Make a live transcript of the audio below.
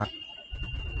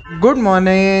Good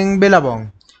morning,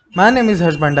 Billabong. My name is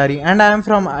Harsh Bhandari and I am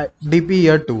from IBDP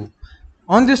Year 2.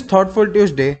 On this thoughtful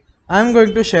Tuesday, I am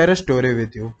going to share a story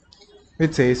with you,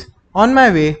 which says, on my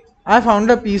way, I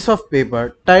found a piece of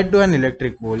paper tied to an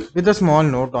electric pole with a small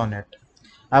note on it.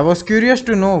 I was curious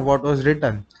to know what was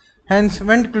written, hence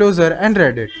went closer and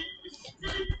read it.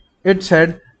 It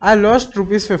said, I lost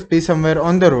rupees 50 somewhere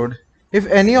on the road. If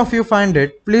any of you find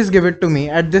it, please give it to me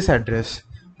at this address.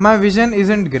 My vision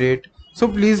isn't great, so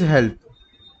please help.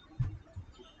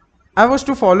 I was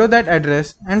to follow that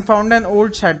address and found an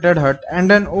old shattered hut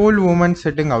and an old woman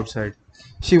sitting outside.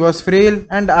 She was frail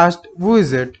and asked, Who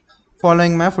is it?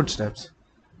 Following my footsteps.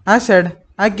 I said,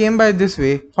 I came by this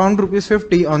way, found rupees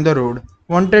 50 on the road,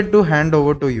 wanted to hand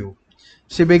over to you.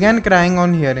 She began crying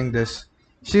on hearing this.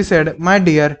 She said, My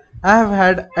dear, I have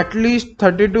had at least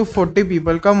 30 to 40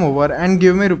 people come over and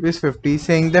give me rupees 50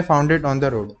 saying they found it on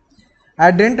the road. I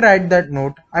didn't write that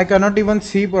note. I cannot even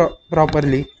see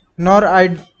properly, nor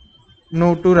I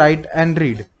know to write and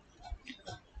read.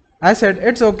 I said,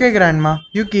 It's okay, Grandma,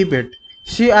 you keep it.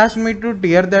 She asked me to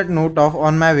tear that note off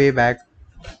on my way back,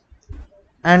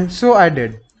 and so I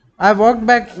did. I walked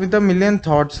back with a million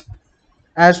thoughts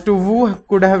as to who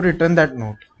could have written that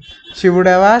note. She would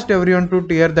have asked everyone to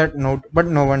tear that note, but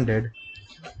no one did.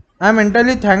 I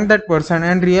mentally thanked that person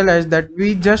and realized that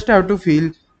we just have to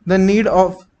feel the need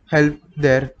of help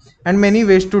there and many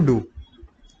ways to do.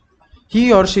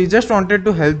 He or she just wanted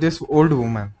to help this old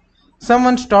woman.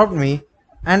 Someone stopped me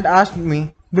and asked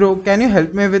me, Bro, can you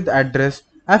help me with the address?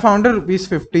 I found a rupees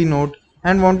 50 note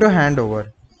and want to hand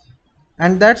over.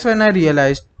 And that's when I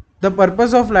realized the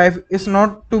purpose of life is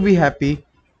not to be happy,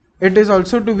 it is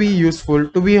also to be useful,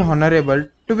 to be honorable,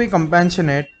 to be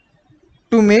compassionate,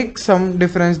 to make some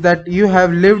difference that you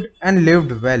have lived and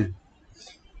lived well.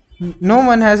 No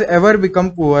one has ever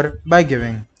become poor by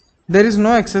giving. There is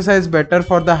no exercise better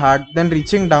for the heart than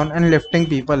reaching down and lifting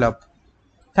people up.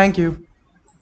 Thank you.